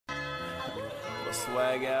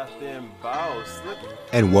swag out there and boss.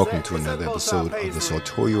 And welcome to another episode of the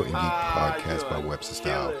Sartorial and Geek Podcast by Webster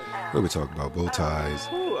Style, where we talk about bow ties,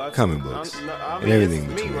 comic books, and everything in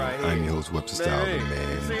between. I'm your host, Webster Style, the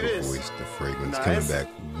man, the voice, the fragrance, coming back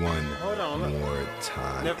one more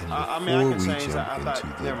time. And before we jump into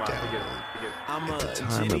the download, at the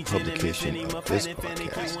time of publication of this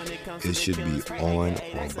podcast, it should be on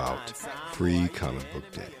or about Free Comic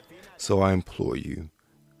Book Day. So I implore you,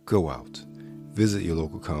 go out, visit your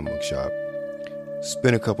local comic book shop,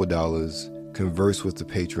 spend a couple dollars, converse with the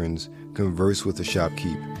patrons, converse with the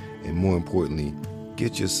shopkeep, and more importantly,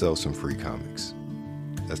 get yourself some free comics.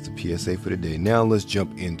 That's the PSA for the day. Now let's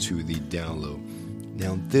jump into the download.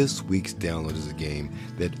 Now this week's download is a game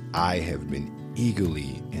that I have been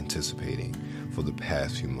eagerly anticipating for the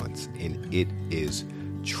past few months, and it is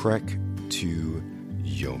Trek to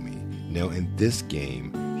Yomi. Now in this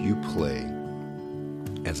game, you play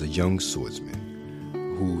as a young swordsman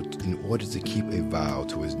who, in order to keep a vow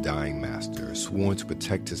to his dying master, sworn to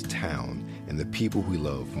protect his town and the people he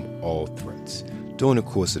loved from all threats. During the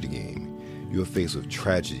course of the game, you are faced with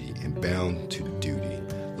tragedy and bound to duty.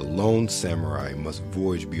 The lone samurai must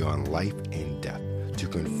voyage beyond life and death to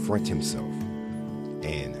confront himself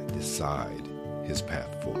and decide his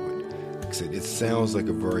path forward. It sounds like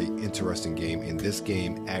a very interesting game, and this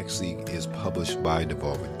game actually is published by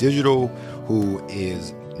Devolver Digital, who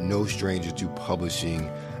is no stranger to publishing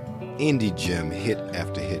indie gem hit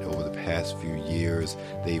after hit over the past few years.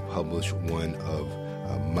 They published one of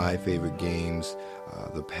my favorite games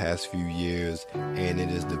the past few years, and it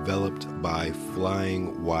is developed by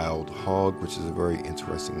Flying Wild Hog, which is a very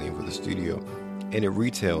interesting name for the studio. And it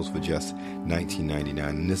retails for just $19.99.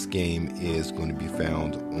 And this game is going to be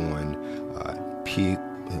found on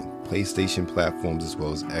PlayStation platforms as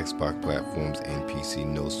well as Xbox platforms and PC,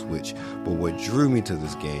 no Switch. But what drew me to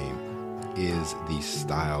this game is the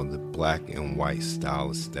style, the black and white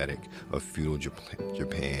style aesthetic of feudal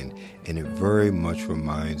Japan. And it very much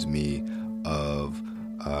reminds me of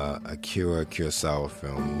Akira Kurosawa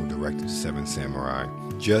film, who directed Seven Samurai.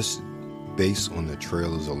 Just based on the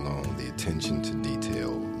trailers alone, the attention to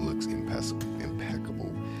detail looks impeccable.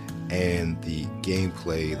 And the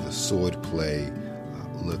gameplay, the sword play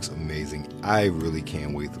looks amazing. I really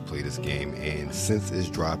can't wait to play this game. And since it's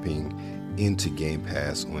dropping into Game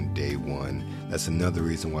Pass on day one, that's another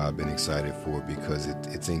reason why I've been excited for it, because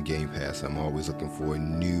it's in Game Pass. I'm always looking for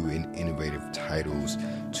new and innovative titles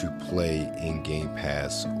to play in Game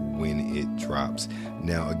Pass when it drops.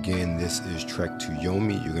 Now again, this is Trek to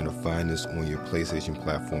Yomi. You're going to find this on your PlayStation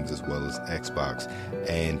platforms as well as Xbox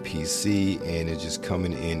and PC, and it's just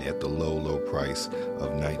coming in at the low price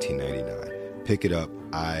of $19.99. Pick it up.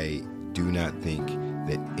 I do not think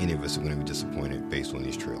that any of us are going to be disappointed based on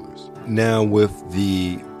these trailers. Now, with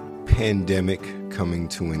the pandemic coming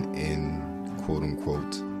to an end, quote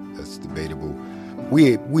unquote, that's debatable,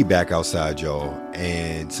 we back outside, y'all.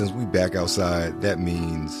 And since we back outside, that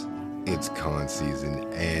means it's con season.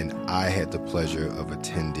 And I had the pleasure of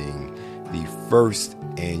attending the first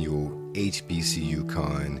annual HBCU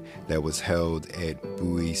Con that was held at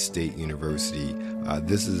Bowie State University.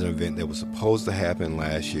 This is an event that was supposed to happen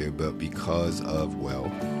last year, but because of,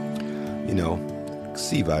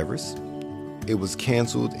 C virus, it was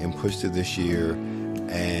canceled and pushed to this year.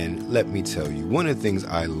 And let me tell you, one of the things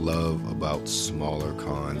I love about smaller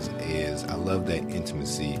cons is I love that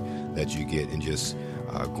intimacy that you get in just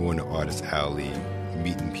going to Artist Alley,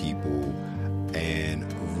 meeting people,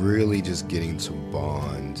 and really just getting to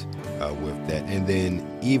bond with that. And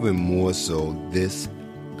then even more so, this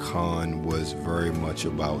con was very much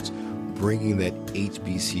about bringing that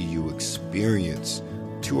HBCU experience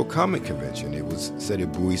to a comic convention. It was set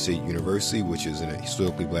at Bowie State University, which is a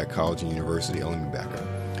historically black college and university. Let me back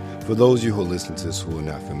up. For those of you who are listening to this who are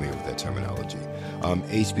not familiar with that terminology,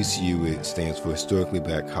 HBCU, it stands for Historically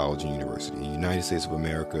Black College and University. In the United States of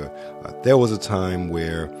America, there was a time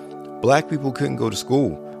where black people couldn't go to school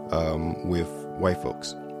with white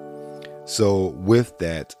folks. So with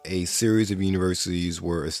that, a series of universities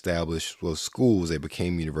were established, schools, they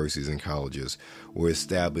became universities and colleges, were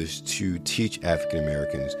established to teach African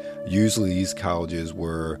Americans. Usually these colleges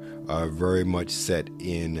were very much set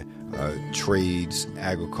in trades,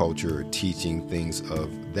 agriculture, teaching things of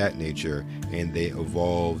that nature, and they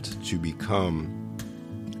evolved to become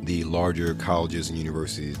the larger colleges and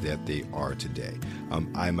universities that they are today.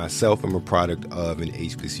 I myself am a product of an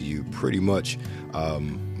HBCU. Pretty much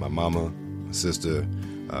my mama, my sister,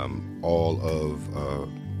 all of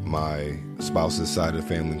my spouse's side of the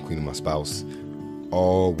family, including my spouse,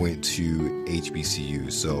 all went to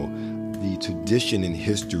HBCU. So the tradition and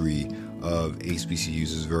history of HBCUs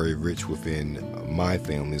is very rich within my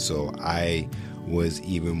family, so I was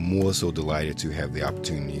even more so delighted to have the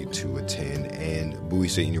opportunity to attend. And Bowie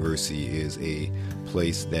State University is a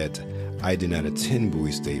place that I did not attend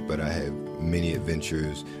Bowie State, but I have many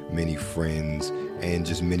adventures, many friends, and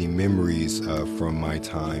just many memories from my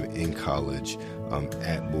time in college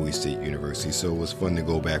at Bowie State University. So it was fun to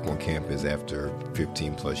go back on campus after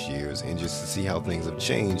 15 plus years and just to see how things have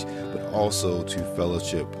changed, but also to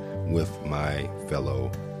fellowship with my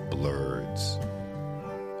fellow Blurs.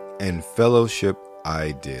 And fellowship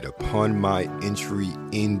I did. Upon my entry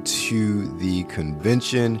into the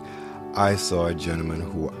convention, I saw a gentleman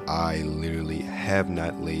who I literally have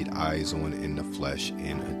not laid eyes on in the flesh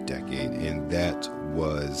in a decade, and that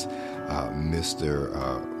was Mr.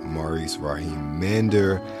 Maurice Rahim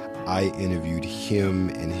Mander. I interviewed him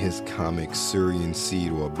and his comic Syrian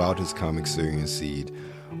Seed, or about his comic Syrian Seed,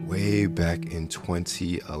 way back in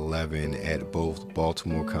 2011 at both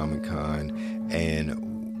Baltimore Comic Con and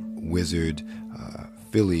Wizard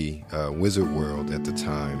Philly Wizard World at the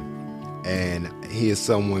time. And he is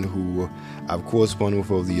someone who I've corresponded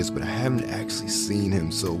with over the years, but I haven't actually seen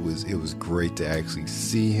him, so it was great to actually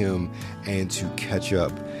see him and to catch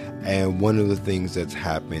up. And one of the things that's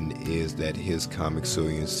happened is that his comic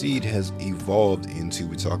Syrian Seed has evolved into,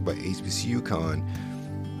 we talk about HBCU Con,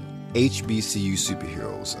 HBCU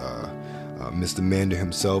superheroes. Mr. Mander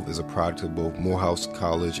himself is a product of both Morehouse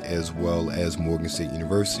College as well as Morgan State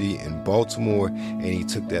University in Baltimore, and he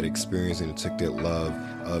took that experience and took that love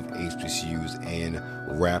of HBCUs and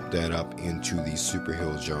wrapped that up into the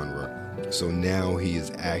superhero genre. So now he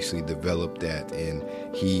has actually developed that, and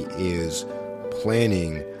he is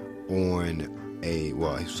planning on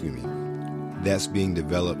that's being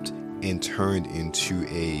developed and turned into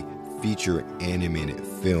a feature animated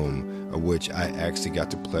film, which I actually got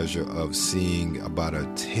the pleasure of seeing about a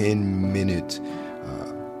 10-minute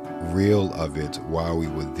reel of it while we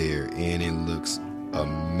were there, and it looks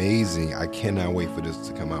amazing. I cannot wait for this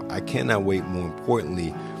to come out. I cannot wait, more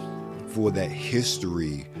importantly, for that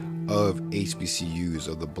history of HBCUs,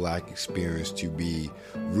 of the Black experience, to be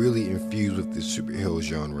really infused with the superhero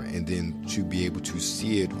genre, and then to be able to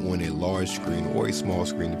see it on a large screen or a small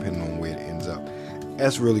screen, depending on where it ends up.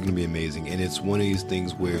 That's really going to be amazing. And it's one of these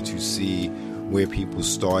things where to see where people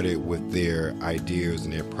started with their ideas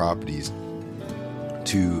and their properties,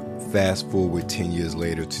 to fast forward 10 years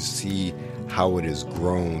later, to see how it has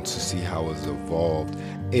grown, to see how it's evolved.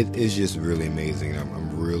 It is just really amazing.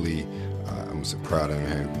 I'm really I'm so proud of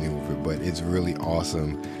having been with it, but it's really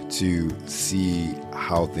awesome to see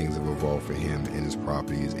how things have evolved for him and his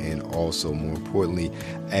properties, and also, more importantly,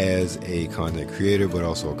 as a content creator but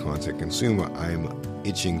also a content consumer, I'm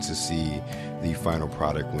itching to see the final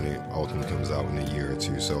product when it ultimately comes out in a year or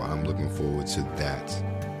two. So I'm looking forward to that.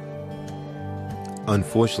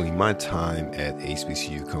 Unfortunately, my time at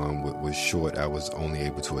HBCU Con was short. I was only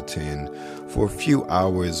able to attend for a few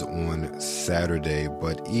hours on Saturday,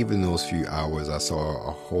 but even those few hours, I saw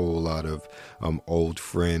a whole lot of old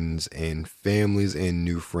friends and families and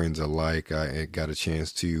new friends alike. I got a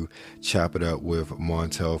chance to chop it up with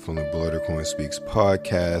Montel from the Blood or Coin Speaks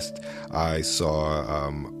podcast. I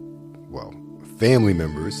saw, family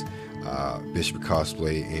members, Bishop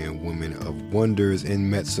Cosplay and Women of Wonders,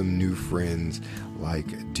 and met some new friends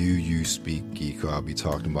like Do You Speak Geek, who I'll be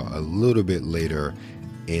talking about a little bit later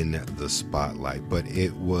in the spotlight. But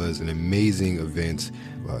it was an amazing event.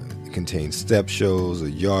 It contained step shows,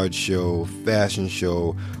 a yard show, fashion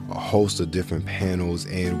show, a host of different panels,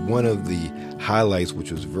 and one of the highlights,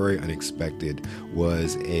 which was very unexpected,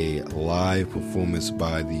 was a live performance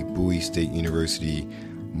by the Bowie State University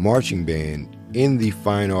marching band in the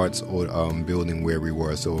Fine Arts building where we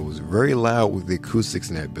were. So it was very loud with the acoustics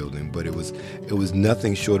in that building, but it was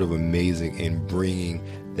nothing short of amazing in bringing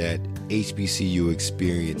that HBCU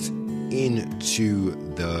experience into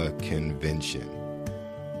the convention.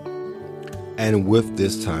 And with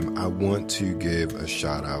this time, I want to give a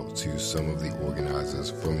shout out to some of the organizers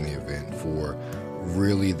from the event for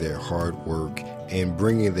really their hard work and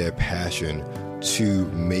bringing their passion to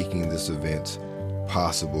making this event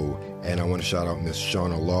possible. And I want to shout out Miss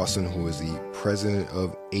Shauna Lawson, who is the president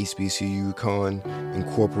of HBCU Con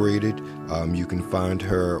Incorporated. You can find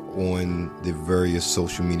her on the various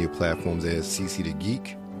social media platforms as CC the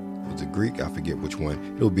Geek. Was it Greek? I forget which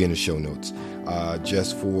one. It'll be in the show notes.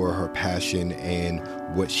 Just for her passion and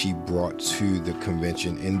what she brought to the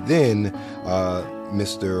convention. And then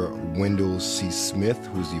Mr. Wendell C. Smith,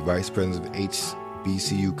 who's the vice president of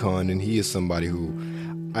HBCU Con, and he is somebody who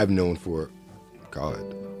I've known for,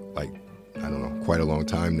 quite a long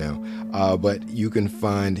time now. But you can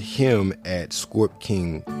find him at Scorp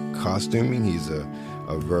King costuming. He's a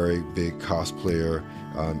very big cosplayer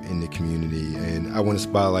in the community, and I want to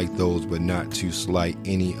spotlight those, but not to slight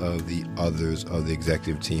any of the others of the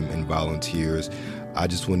executive team and volunteers. I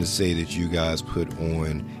just want to say that you guys put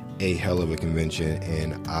on a hell of a convention,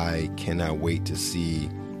 and I cannot wait to see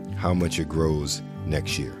how much it grows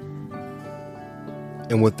next year.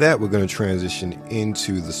 And with that, we're going to transition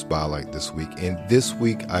into the spotlight this week. And this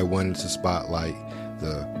week, I wanted to spotlight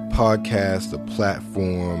the podcast, the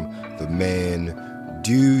platform, the man,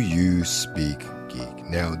 Do You Speak Geek.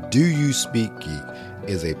 Now, Do You Speak Geek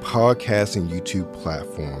is a podcast and YouTube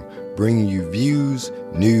platform bringing you views,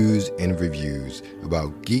 news, and reviews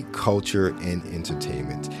about geek culture and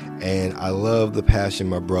entertainment. And I love the passion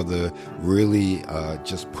my brother really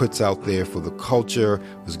just puts out there for the culture.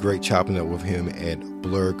 It was great chopping up with him at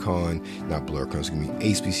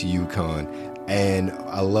HBCUCon. And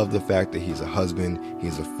I love the fact that he's a husband,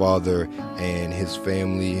 he's a father, and his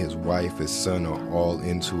family, his wife, his son are all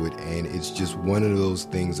into it. And it's just one of those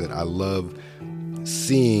things that I love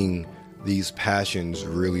seeing these passions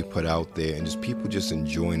really put out there, and just people just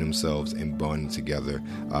enjoying themselves and bonding together.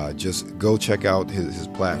 Just go check out his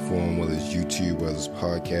platform, whether it's YouTube, whether it's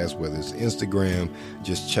podcast, whether it's Instagram.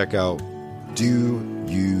 Just check out Do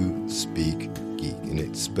You Speak Geek, and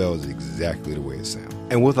it spells exactly the way it sounds.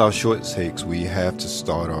 And with our short takes, we have to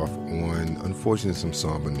start off on, unfortunately, some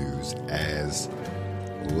somber news, as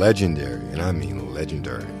legendary, and I mean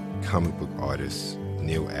legendary, comic book artist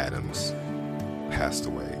Neal Adams passed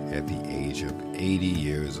away at the age of 80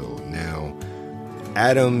 years old. Now,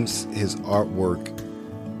 Adams, his artwork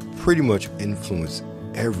pretty much influenced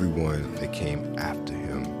everyone that came after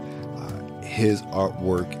him. His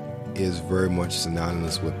artwork is very much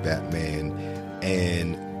synonymous with Batman,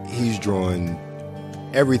 and he's drawn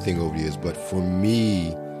everything over the years. But for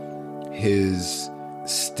me, his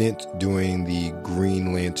stint doing the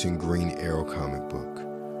Green Lantern, Green Arrow comic book,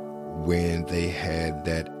 when they had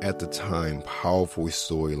that, at the time, powerful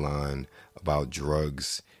storyline about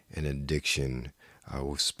drugs and addiction,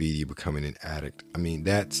 with Speedy becoming an addict. I mean,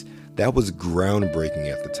 that was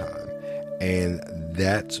groundbreaking at the time. And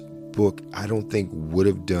that book, I don't think would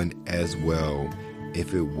have done as well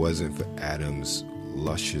if it wasn't for Adams'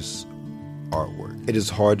 luscious artwork. It is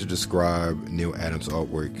hard to describe Neal Adams'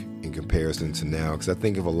 artwork in comparison to now, because I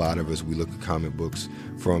think if a lot of us, we look at comic books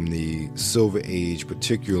from the Silver Age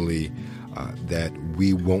particularly, that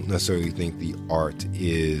we won't necessarily think the art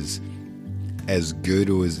is as good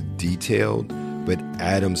or as detailed, but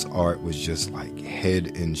Adams' art was just like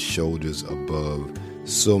head and shoulders above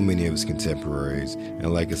so many of his contemporaries.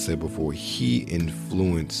 And like I said before, he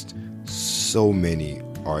influenced so many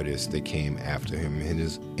artists that came after him, and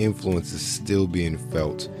his influence is still being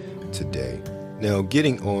felt today. Now,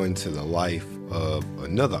 getting on to the life of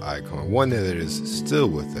another icon, one that is still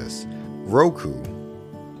with us, Roku.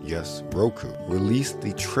 Yes, Roku released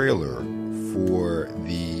the trailer for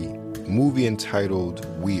the movie entitled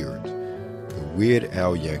Weird, the Weird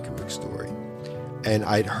Al Yankovic story. And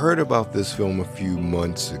I'd heard about this film a few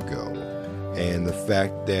months ago, and the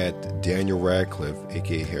fact that Daniel Radcliffe,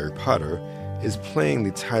 aka Harry Potter, is playing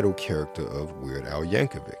the title character of Weird Al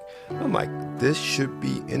Yankovic. I'm like, this should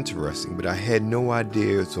be interesting, but I had no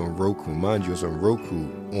idea it's on Roku. Mind you, it's on Roku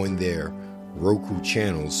on their Roku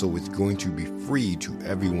channel, so it's going to be free to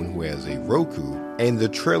everyone who has a Roku. And the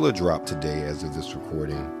trailer dropped today as of this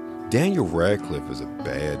recording. Daniel Radcliffe is a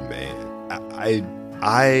bad man.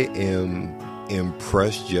 I am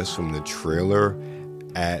impressed just from the trailer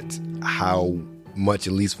at how much,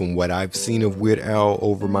 at least from what I've seen of Weird Al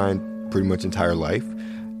over my pretty much entire life,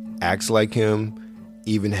 acts like him,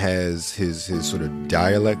 even has his sort of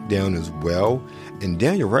dialect down as well. And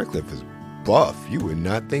Daniel Radcliffe is buff. You would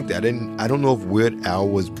not think that. I don't know if Weird Al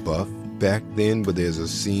was buff back then, but there's a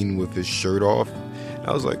scene with his shirt off. And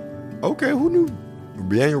I was like, okay, who knew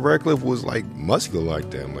Daniel Radcliffe was like muscular like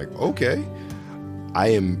that? I'm like, okay. I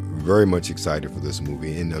am very much excited for this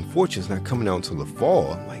movie, and unfortunately it's not coming out until the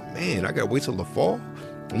fall. I'm like, man, I gotta wait till the fall?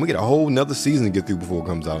 And we get a whole nother season to get through before it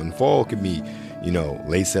comes out. And fall could be,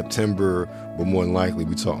 late September, but more than likely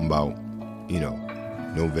we're talking about,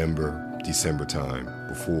 November, December time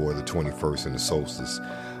before the 21st and the solstice.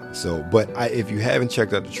 So, but if you haven't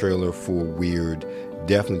checked out the trailer for Weird,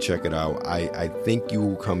 definitely check it out. I think you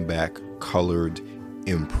will come back colored,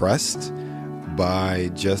 impressed by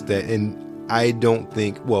just that. And I don't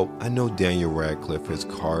think, I know Daniel Radcliffe has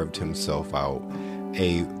carved himself out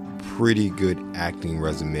a pretty good acting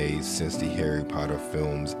resume since the Harry Potter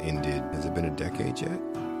films ended. Has it been a decade yet?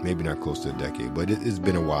 Maybe not close to a decade, but it's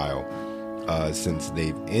been a while since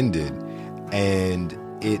they've ended. And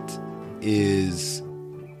he's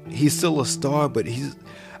still a star, but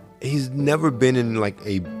he's never been in like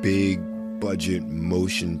a big budget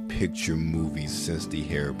motion picture movie since the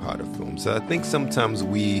Harry Potter film. So I think sometimes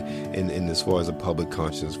we, in as far as a public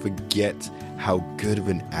conscience, forget how good of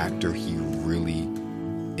an actor he really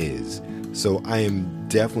is. So I am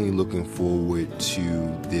definitely looking forward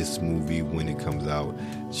to this movie when it comes out,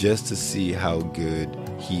 just to see how good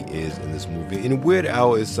he is in this movie. And Weird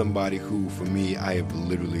Al is somebody who, for me, I have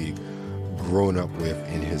literally grown up with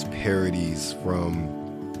in his parodies,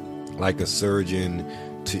 from Like a Surgeon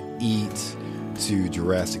to Eat to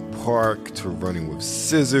Jurassic Park to Running with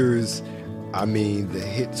Scissors. I mean, the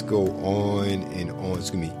hits go on and on. It's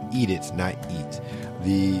going to be Eat It, not Eat.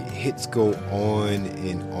 The hits go on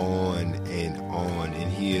and on and on.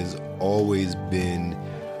 And he has always been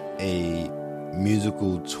a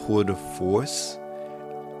musical tour de force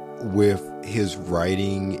with his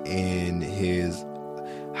writing and his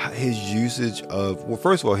usage of, well,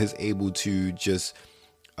 first of all, he's able to just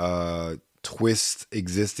twist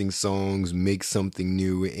existing songs, make something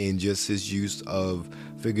new, and just his use of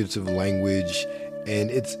figurative language. And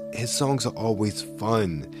his songs are always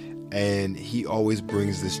fun, and he always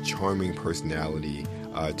brings this charming personality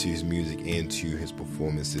to his music and to his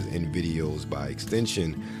performances and videos by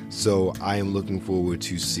extension. So I am looking forward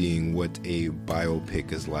to seeing what a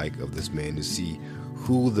biopic is like of this man, to see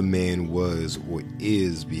who the man was or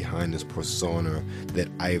is behind this persona that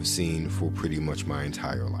I have seen for pretty much my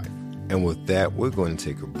entire life. And with that, we're going to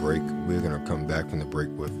take a break. We're going to come back from the break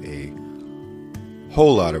with a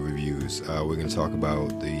whole lot of reviews. We're going to talk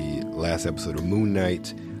about the last episode of Moon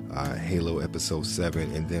Knight, Halo Episode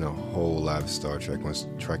 7, and then a whole lot of Star Trek once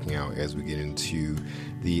trekking out as we get into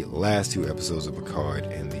the last 2 episodes of Picard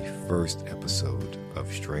and the first episode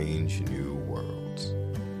of Strange New Worlds.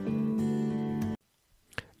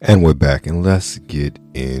 And we're back, and let's get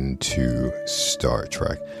into Star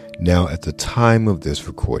Trek. Now, at the time of this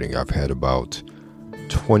recording, I've had about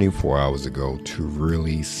 24 hours ago to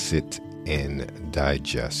really sit and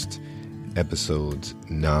digest episodes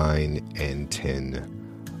 9 and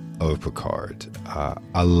 10 of Picard.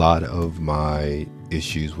 A lot of my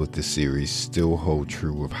issues with the series still hold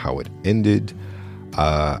true with how it ended.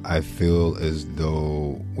 I feel as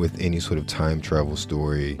though with any sort of time travel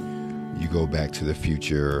story, you go back to the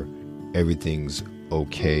future, everything's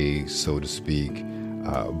okay, so to speak,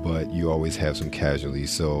 but you always have some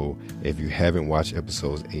casualties. So if you haven't watched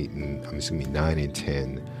episodes 9 and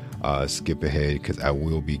 10, skip ahead, because I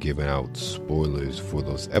will be giving out spoilers for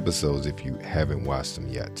those episodes if you haven't watched them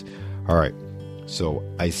yet. All right, so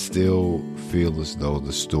I still feel as though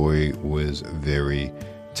the story was very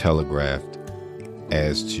telegraphed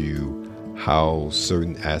as to how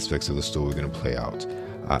certain aspects of the story are going to play out.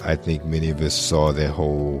 I think many of us saw that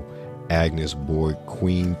whole Agnes Borg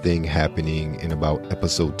Queen thing happening in about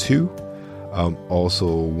episode 2.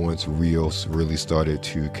 Also, once Rios really started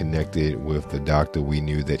to connect it with the Doctor, we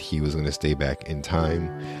knew that he was going to stay back in time.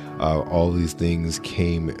 All these things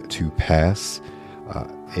came to pass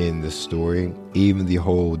in the story. Even the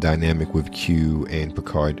whole dynamic with Q and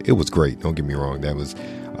Picard, it was great. Don't get me wrong. That was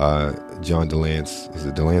John DeLance. Is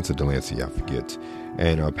it DeLance or Delancey? I forget.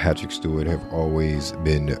 And Patrick Stewart have always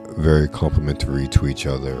been very complimentary to each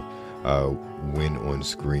other when on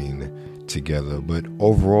screen together. But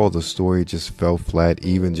overall, the story just fell flat.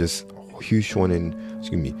 Even just shoehorning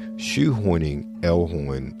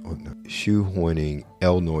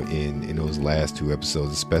Elnor in those last 2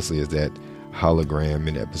 episodes, especially as that hologram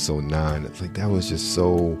in episode 9. It's like, that was just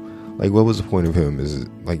so, like, what was the point of him? Is it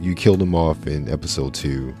like you killed him off in episode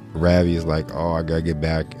 2? Ravi is like, oh, I gotta get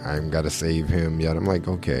back, I'm gotta save him. Yeah, I'm like,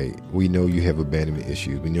 okay, we know you have abandonment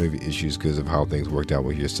issues. We know you have issues because of how things worked out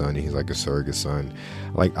with your son. He's like a surrogate son.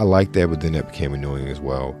 Like, I like that, but then that became annoying as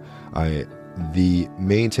well. The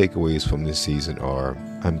main takeaways from this season are,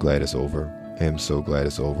 I'm glad it's over. I am so glad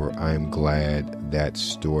it's over. I am glad that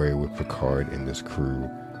story with Picard and this crew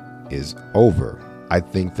is over. I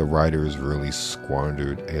think the writers really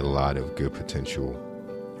squandered a lot of good potential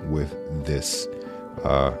with this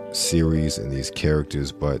series and these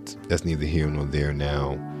characters, but that's neither here nor there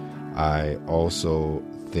now. I also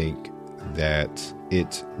think that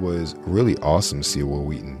it was really awesome to see Wil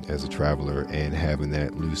Wheaton as a traveler and having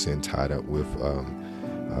that loose end tied up with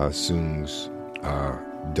Soong's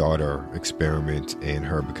daughter experiment and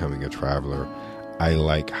her becoming a traveler. I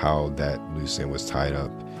like how that loose end was tied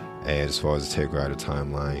up as far as take her out of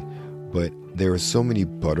timeline. But there are so many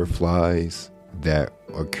butterflies that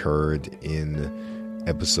occurred in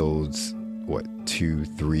episodes 2,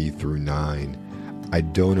 3 through 9. I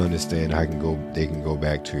don't understand how they can go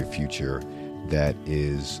back to a future that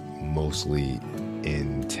is mostly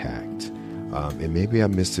intact. And maybe I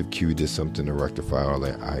missed if Q did something to rectify all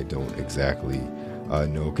that. I don't exactly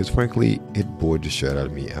know, because frankly, it bored the shit out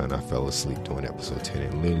of me, and I fell asleep during episode 10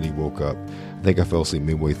 and literally woke up. I think I fell asleep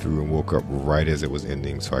midway through and woke up right as it was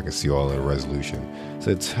ending, so I could see all of the resolution.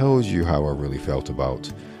 So it tells you how I really felt about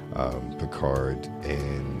Picard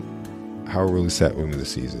and how it really sat with me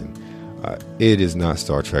this season. It is not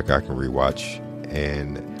Star Trek I can rewatch,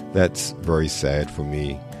 and that's very sad for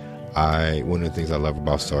me. One of the things I love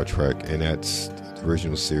about Star Trek, and that's the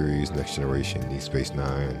original series, Next Generation, Deep Space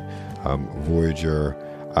Nine, Voyager.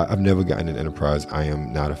 I've never gotten an Enterprise. I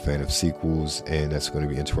am not a fan of sequels, and that's going to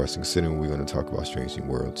be interesting considering we're going to talk about Strange New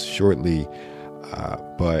Worlds shortly.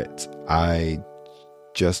 But I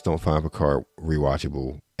just don't find Picard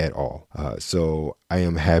rewatchable at all. So I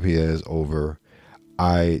am happy that it's over.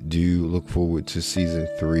 I do look forward to season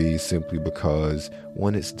 3 simply because,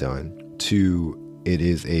 one, it's done. 2, it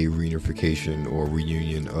is a reunification or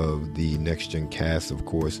reunion of the Next Gen cast, of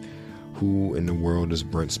course. Who in the world is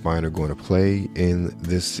Brent Spiner going to play in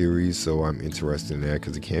this series? So I'm interested in that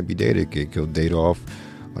because it can't be Data. It could date off,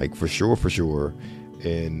 like for sure.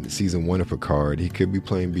 In season 1 of Picard, he could be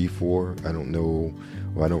playing B4. I don't know.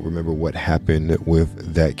 Well, I don't remember what happened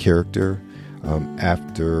with that character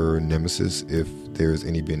after Nemesis. If there's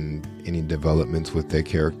been any developments with that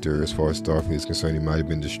character as far as Starfleet is concerned, he might have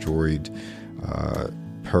been destroyed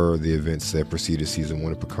per the events that preceded season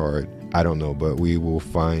 1 of Picard. I don't know, but we will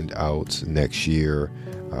find out next year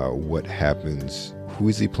what happens, who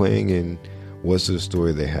is he playing, and what's the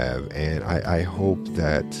story they have. And I hope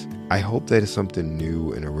that it's something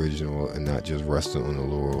new and original and not just resting on the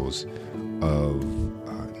laurels of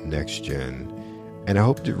Next Gen. And I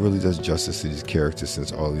hope it really does justice to these characters,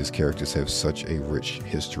 since all these characters have such a rich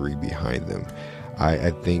history behind them.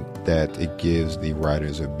 I think that it gives the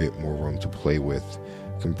writers a bit more room to play with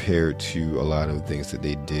compared to a lot of things that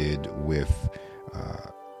they did with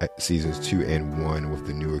seasons 2 and 1 with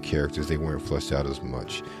the newer characters. They weren't fleshed out as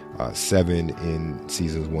much. Seven in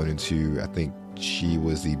seasons 1 and 2, I think she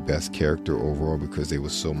was the best character overall because there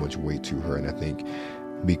was so much weight to her. And I think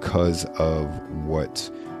because of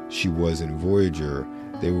what she was in Voyager,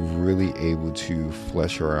 they were really able to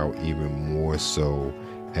flesh her out even more so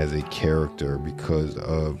as a character because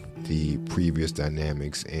of the previous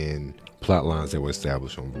dynamics and plot lines that were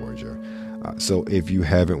established on Voyager. So if you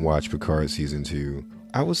haven't watched Picard season 2,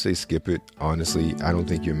 I would say skip it. Honestly, I don't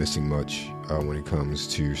think you're missing much when it comes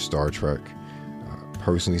to Star Trek.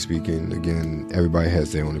 Personally speaking, again, everybody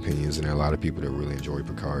has their own opinions, and there are a lot of people that really enjoy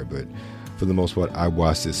Picard, but for the most part, I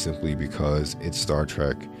watched this simply because it's Star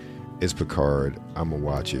Trek, it's Picard, I'm gonna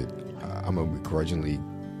watch it. I'm gonna begrudgingly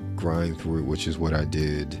grind through it, which is what I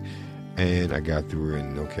did, and I got through it,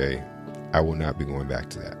 and okay, I will not be going back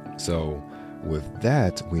to that. So with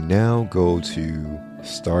that, we now go to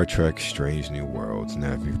Star Trek Strange New Worlds.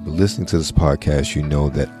 Now, if you've been listening to this podcast, you know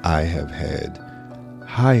that I have had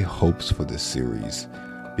high hopes for this series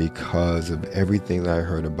because of everything that I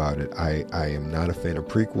heard about it. I am not a fan of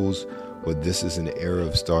prequels, but this is an era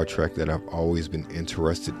of Star Trek that I've always been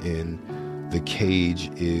interested in. The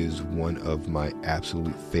Cage is one of my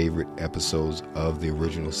absolute favorite episodes of the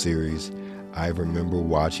original series. I remember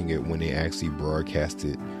watching it when they actually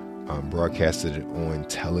broadcasted it on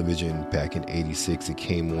television back in '86. It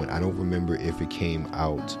came on. I don't remember if it came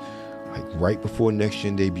out like right before Next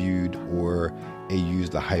Gen debuted or it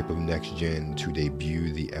used the hype of Next Gen to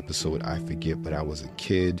debut the episode. I forget, but I was a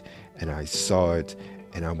kid and I saw it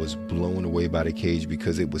and I was blown away by The Cage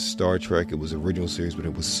because it was Star Trek. It was original series, but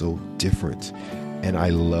it was so different. And I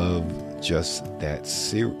love just that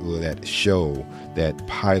show, that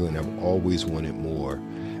pilot. I've always wanted more.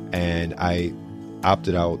 And I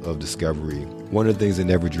opted out of Discovery. One of the things that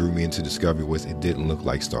never drew me into Discovery was it didn't look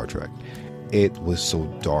like Star Trek. It was so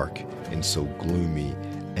dark and so gloomy.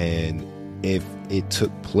 And if it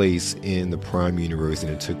took place in the Prime universe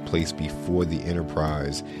and it took place before the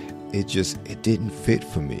Enterprise, it didn't fit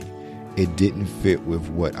for me. It didn't fit with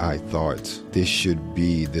what I thought this should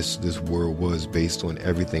be. This world was based on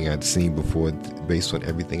everything I'd seen before, based on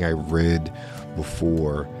everything I read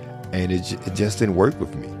before, and it just didn't work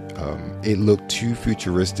with me. It looked too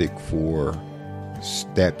futuristic for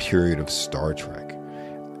that period of Star Trek,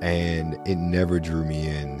 and it never drew me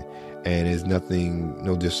in. And it's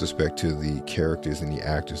no disrespect to the characters and the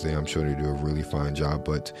actors there. I'm sure they do a really fine job,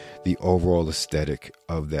 but the overall aesthetic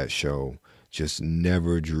of that show just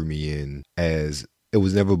never drew me in, as it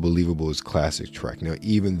was never believable as classic Trek. Now,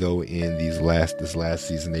 even though in this last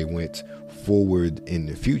season they went forward in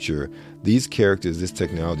the future, these characters, this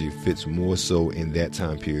technology fits more so in that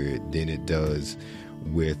time period than it does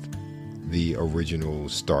with the original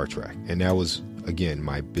Star Trek. And that was, again,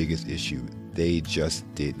 my biggest issue. they just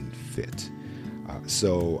didn't fit.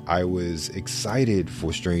 So I was excited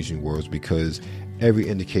for Strange New Worlds because every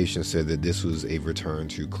indication said that this was a return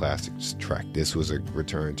to classic Trek. This was a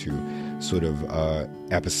return to sort of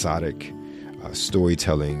episodic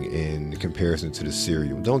storytelling in comparison to the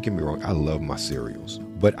serial. Don't get me wrong, I love my serials,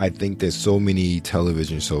 but I think there's so many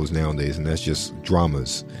television shows nowadays, and that's just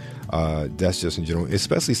dramas. That's just in general,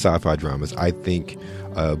 especially sci-fi dramas. I think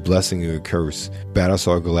Blessing and a Curse,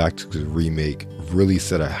 Battlestar Galactica's remake, really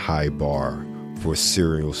set a high bar for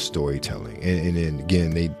serial storytelling. And then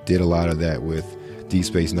again, they did a lot of that with Deep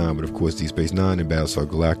Space Nine, but of course Deep Space Nine and Battlestar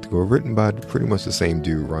Galactica were written by pretty much the same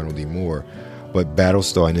dude, Ronald D. Moore. But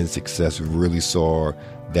Battlestar and its success really saw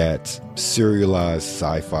that serialized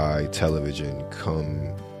sci-fi television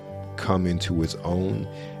come into its own.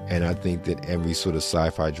 And I think that every sort of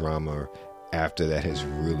sci-fi drama after that has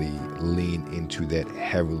really leaned into that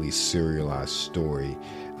heavily serialized story.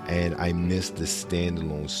 And I miss the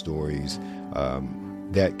standalone stories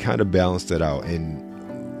that kind of balanced it out.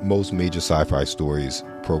 And most major sci-fi stories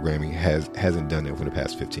programming hasn't done it for the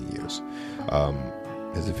past 15 years.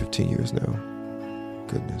 Is it 15 years now?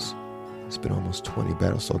 Goodness. It's been almost 20.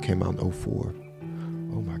 Battlestar came out in 2004.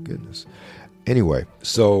 Oh my goodness. Anyway,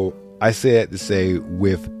 so I said to say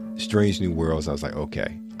with Strange New Worlds, I was like,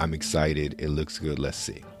 okay, I'm excited. It looks good. Let's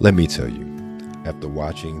see. Let me tell you, after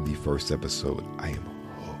watching the first episode, I am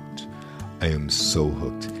hooked. I am so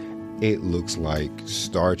hooked. It looks like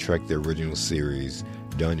Star Trek, the original series,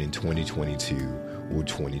 done in 2022 or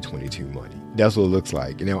 2022 money. That's what it looks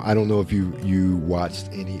like. You know, I don't know if you watched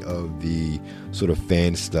any of the sort of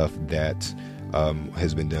fan stuff that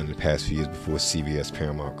has been done in the past few years before CBS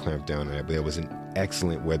Paramount clamped down on it, but there was an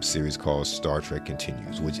excellent web series called Star Trek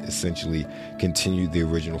Continues, which essentially continued the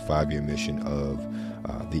original 5-year mission of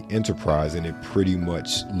the Enterprise, and it pretty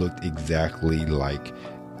much looked exactly like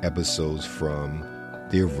episodes from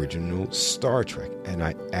the original Star Trek, and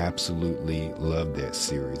I absolutely loved that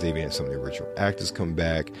series. They even had some of the original actors come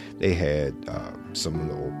back. They had some of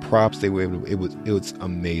the old props they were able to, it was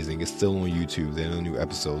amazing. It's still on YouTube. There are no new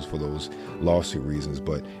episodes for those lawsuit reasons,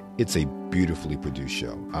 but it's a beautifully produced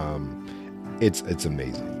show. It's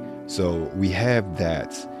amazing. So we have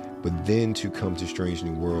that, but then to come to Strange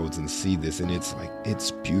New Worlds and see this, and it's like,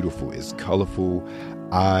 it's beautiful, it's colorful.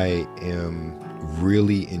 I am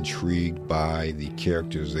really intrigued by the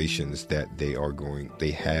characterizations that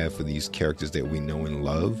they have for these characters that we know and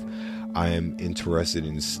love. I am interested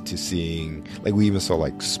to seeing, like, we even saw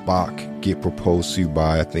like Spock get proposed to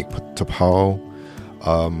by, I think, T'Pol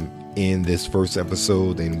in this first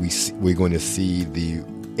episode, and we're going to see the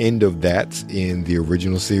end of that in the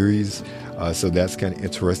original series. So that's kind of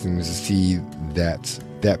interesting to see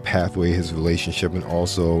that pathway, his relationship, and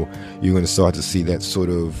also you're going to start to see that sort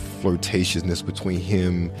of flirtatiousness between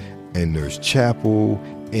him and Nurse Chapel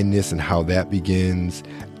in this and how that begins.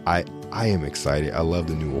 I am excited. I love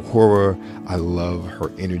the new Uhura. I love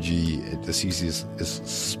her energy. She's this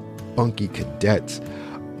spunky cadet.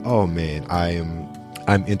 Oh man,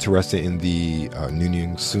 I'm interested in the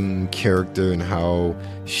Noonien Soon character and how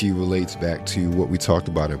she relates back to what we talked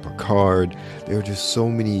about in Picard. There are just so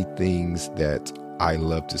many things that I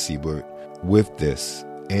love to see, but with this,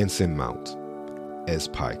 Anson Mount as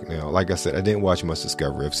Pike. Now, like I said, I didn't watch much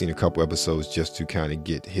Discovery. I've seen a couple episodes just to kind of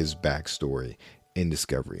get his backstory in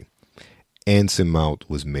Discovery. Anson Mount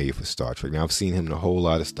was made for Star Trek. Now, I've seen him in a whole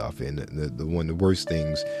lot of stuff, and the one of the worst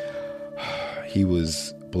things, he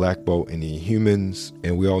was Black Bolt in the Inhumans,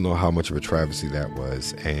 and we all know how much of a travesty that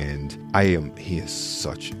was. And he is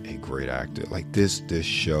such a great actor. Like this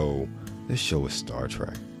show is Star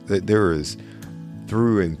Trek. There is,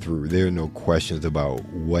 through and through, there are no questions about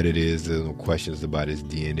what it is. There's no questions about its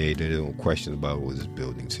DNA. There's no questions about what it's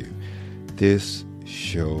building to. This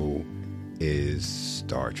show is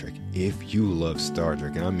Star Trek. If you love Star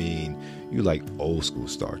Trek, and I mean you like old school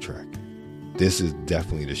Star Trek, this is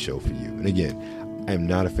definitely the show for you. And again, I'm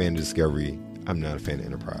not a fan of Discovery. I'm not a fan of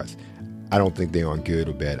Enterprise. I don't think they aren't good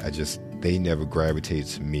or bad. They never gravitated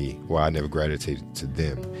to me. Well, I never gravitated to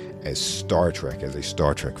them as Star Trek, as a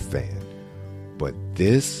Star Trek fan. But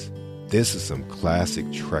this is some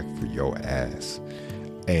classic Trek for your ass.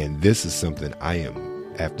 And this is something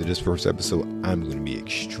after this first episode, I'm going to be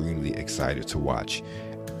extremely excited to watch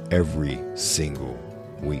every single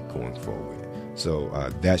week going forward. So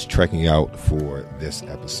that's trekking out for this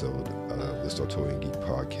episode of the Sartorial Geek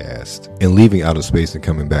Podcast. And leaving outer space and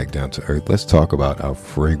coming back down to Earth, let's talk about our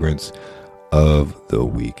fragrance of the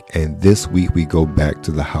week. And this week we go back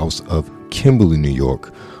to the house of Kimberly, New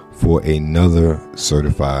York, for another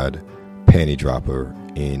certified panty dropper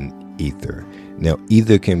in Ether. Now,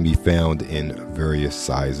 either can be found in various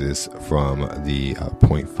sizes from the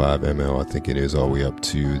 0.5 ml, I think it is, all the way up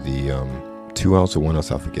to the 2 ounce or 1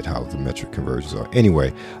 ounce. I forget how the metric conversions are.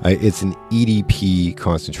 Anyway, it's an EDP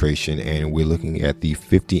concentration, and we're looking at the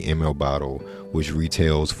 50 ml bottle, which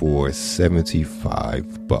retails for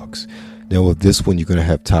 $75. Now, with this one, you're going to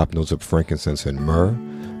have top notes of frankincense and myrrh,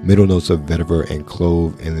 middle notes of vetiver and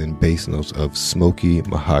clove, and then base notes of smoky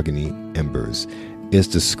mahogany embers. It's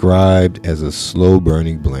described as a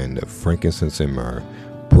slow-burning blend of frankincense and myrrh,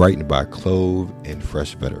 brightened by clove and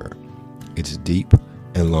fresh vetiver. It's deep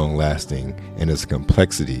and long-lasting, and it's a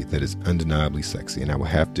complexity that is undeniably sexy, and I would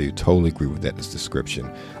have to totally agree with that description.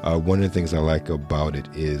 One of the things I like about it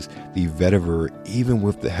is the vetiver, even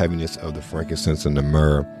with the heaviness of the frankincense and the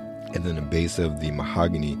myrrh, and then the base of the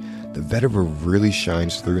mahogany, the vetiver really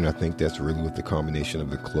shines through, and I think that's really with the combination of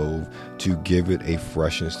the clove to give it a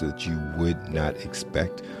freshness that you would not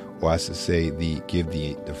expect, or I should say, give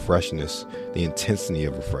the freshness, the intensity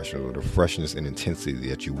of a freshness, or the freshness and intensity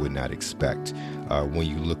that you would not expect when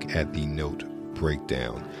you look at the note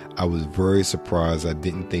breakdown. I was very surprised. I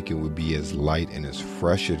didn't think it would be as light and as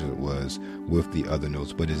fresh as it was with the other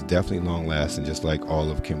notes, but it's definitely long lasting, just like all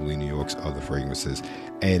of Kimberly New York's other fragrances.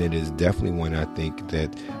 And it is definitely one I think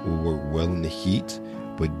that will work well in the heat,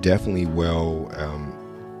 but definitely well.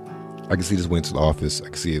 I can see this wearing to the office. I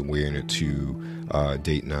can see it wearing it to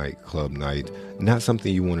date night, club night. Not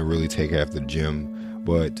something you want to really take after the gym,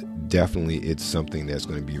 but definitely it's something that's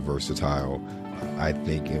going to be versatile. I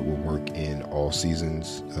think it will work in all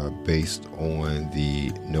seasons based on the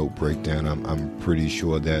note breakdown. I'm pretty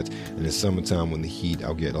sure that in the summertime when the heat,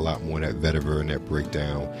 I'll get a lot more of that vetiver and that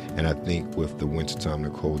breakdown. And I think with the wintertime, the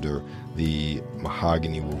colder, the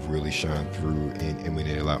mahogany will really shine through and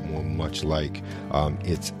emanate a lot more, much like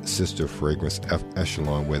its sister fragrance,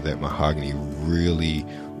 Echelon, where that mahogany really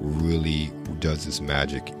does its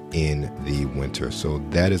magic in the winter. So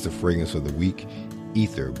that is the fragrance of the week,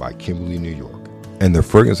 Ether by Kimberly New York. And the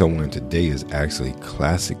fragrance I wanted today is actually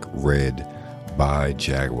Classic Red by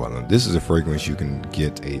Jaguar. Now, this is a fragrance you can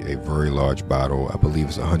get a very large bottle. I believe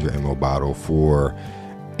it's a 100 ml bottle for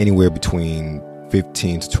anywhere between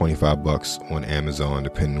 $15 to $25 on Amazon,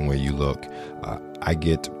 depending on where you look. I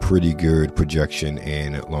get pretty good projection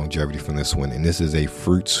and longevity from this one, and this is a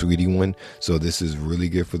fruit sweetie one, so this is really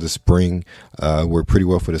good for the spring. Worked pretty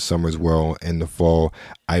well for the summer as well, and the fall.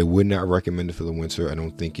 I would not recommend it for the winter. I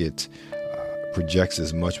don't think it projects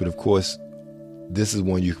as much, but of course this is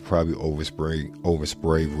one you could probably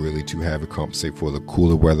overspray really to have it compensate for the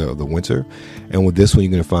cooler weather of the winter. And with this one,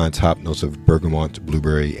 you're going to find top notes of bergamot,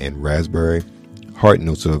 blueberry, and raspberry, heart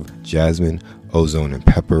notes of jasmine, ozone, and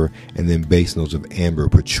pepper, and then base notes of amber,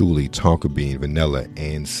 patchouli, tonka bean, vanilla,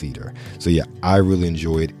 and cedar. So yeah, I really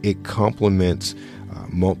enjoy it. It complements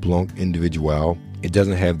Mont Blanc Individual. It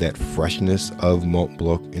doesn't have that freshness of Mont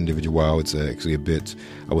Blanc Individual. It's actually a bit,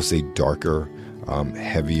 I would say, darker,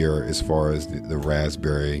 heavier as far as the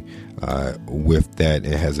raspberry. With that,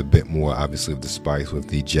 it has a bit more, obviously, of the spice with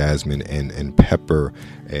the jasmine and pepper,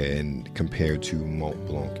 and compared to Mont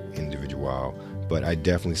Blanc Individual. But I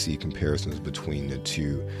definitely see comparisons between the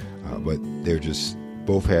two. But they're just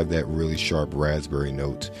both have that really sharp raspberry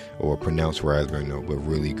note, or pronounced raspberry note, but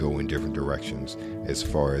really go in different directions as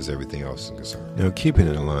far as everything else is concerned. Now, keeping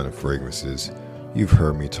in the line of fragrances, you've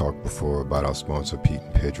heard me talk before about our sponsor, Pete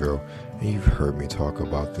and Pedro, and you've heard me talk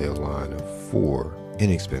about their line of 4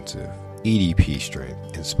 inexpensive EDP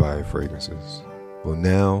strength inspired fragrances. Well,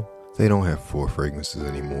 now they don't have 4 fragrances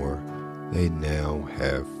anymore. They now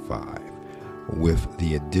have 5. With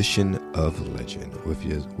the addition of Legend,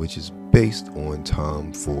 which is based on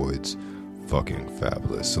Tom Ford's Fucking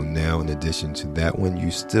Fabulous. So now, in addition to that one,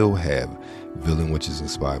 you still have Villain, which is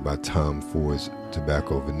inspired by Tom Ford's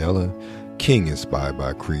Tobacco Vanilla, King, inspired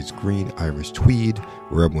by Creed's Green Irish Tweed,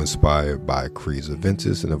 Rebel, inspired by Creed's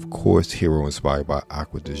Aventus, and of course, Hero, inspired by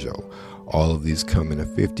Aqua de Jo. All of these come in a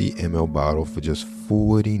 50 ml bottle for just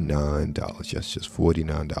 $49. Yes, just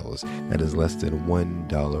 $49. That is less than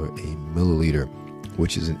 $1 a milliliter,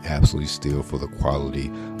 which is an absolute steal for the quality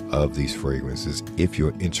of these fragrances. If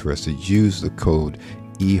you're interested, use the code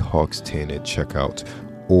EHawks10 at checkout,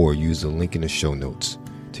 or use the link in the show notes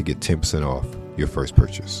to get 10% off your first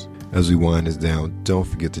purchase. As we wind this down, don't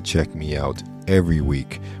forget to check me out every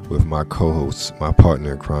week with my co-hosts, my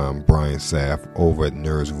partner in crime, Brian Saff, over at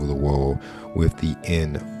Nerds Rule the World with the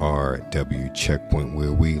NRW Checkpoint,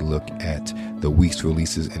 where we look at the week's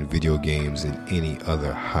releases in video games and any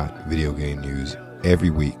other hot video game news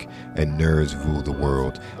every week at Nerds Rule the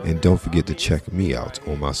World. And don't forget to check me out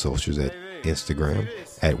on my socials at Instagram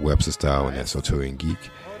at Webster Style and at Sartorian Geek,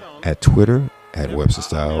 at Twitter at Webster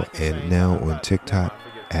Style, and now on TikTok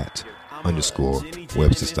at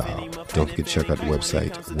 _Webster Style. Don't forget to check out the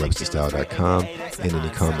website, websterstyle.com, and any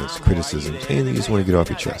comments, criticism, anything you just want to get off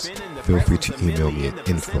your chest, feel free to email me at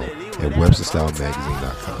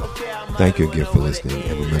info@websterstylemagazine.com. Thank you again for listening,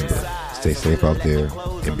 and remember, stay safe out there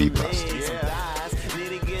and be blessed.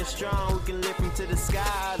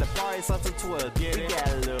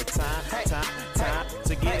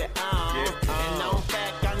 To get it on, and on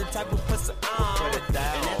fact, I'm the type who puts it on. And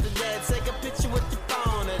after that, take a picture with your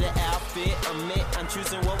phone of the outfit. I'm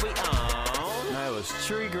choosing what we own. No, it was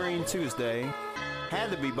Tree Green Tuesday.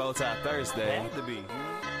 Had to be Bow Tie Thursday. Had to be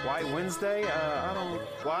White Wednesday.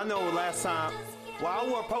 I know last time. Well, I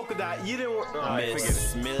wore polka dot. You didn't wear.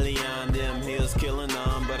 Miss Millie on them heels killing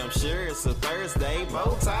them, but I'm sure it's a Thursday.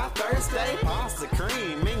 Bow Tie Thursday. Pasta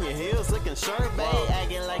cream in your heels looking sharp, babe.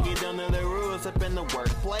 Acting like you don't know the rules up in the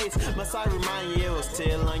workplace. Must I remind you it was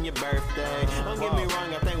till on your birthday? Don't get me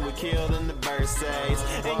wrong, I think we killed in the birthdays.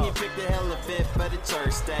 And you picked the hella fit for the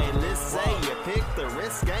church day. Let's say you picked the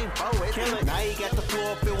wrist game for it. Now you got the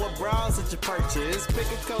floor filled with bras that you purchase. Pick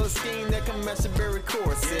a color scheme that can match your berry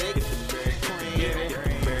corset. Get the berry cream. Get the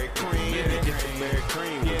berry cream. Get the berry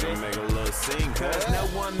cream. We can make a little scene. Cause no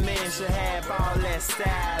one man should have all that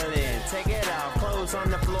styling. Take it off, clothes on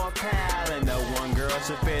the floor piling. No one girl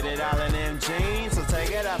should fit it all in them jeans. So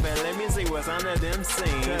take it off and let me see what's under them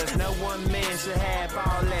seams. Cause no one man should have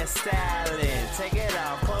all that styling. Take it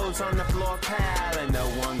off, clothes on the floor piling. No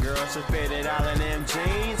one girl should fit it all in them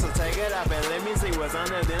jeans. So take it off and let me see what's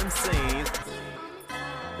under them seams.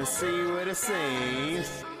 And see what it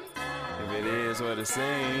seems. If it is what it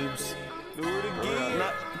seems. Do it again.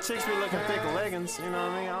 Chicks be looking thick leggings, you know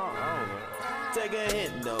what I mean? I don't know. Take a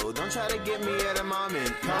hint though, don't try to get me at a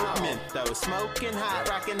moment. Mint though, smoking hot,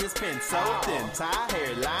 rocking this pin so thin. Tie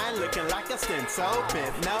hairline, looking like a stint so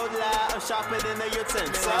pimp. No lie, I'm sharper than a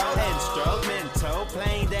utensil. Instrumental,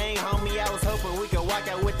 plain dang, homie. I was hoping we could walk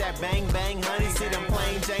out with that bang bang, honey. See them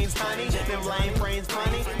plain James, honey. Them lame frames,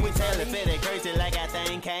 funny. We tell it fit it crazy like that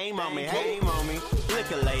thing came on me. Hey, mommy, look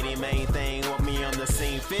a lady, main thing. Want me on the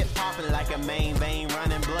scene, fit popping like a main vein,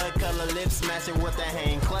 running blood color lips, smashing with the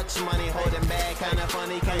hand clutch money, holding back. Kinda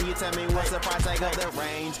funny, can you tell me what's the price tag of the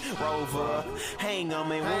Range Rover? Hang on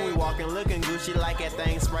me when we walking, looking Gucci like that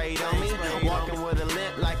thing sprayed on me. Walking with a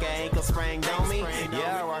limp like an ankle sprained on me.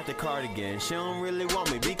 Yeah, I rock the cardigan. She don't really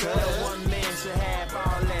want me because one man should have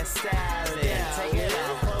all that styling. Take it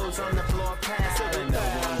out, clothes on the floor piling. No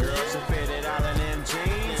one girl should fit it all in them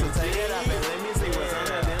jeans. So take it up and let me see what's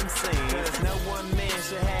under them seams. Cause no one man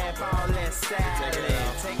should have all that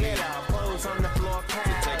styling. Take it out, clothes on the floor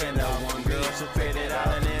piling. No one girl should fit it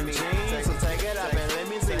all in them jeans. So take it up and let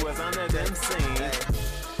me see what's under them seams.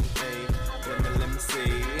 Hey, let me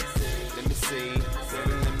see. Let me see.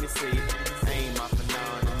 Let me see. Aim off and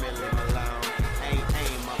on the middle of my lawn. Aim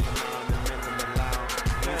off and on the middle of my lawn.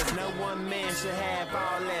 Cause no one man should have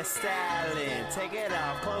all that styling. Take it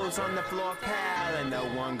off, clothes on the floor piling. No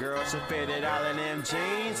one girl should fit it all in them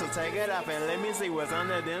jeans. So take it up and let me see what's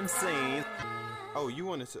under them seams. Oh, you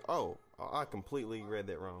wanted to? Oh, I completely read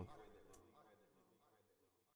that wrong.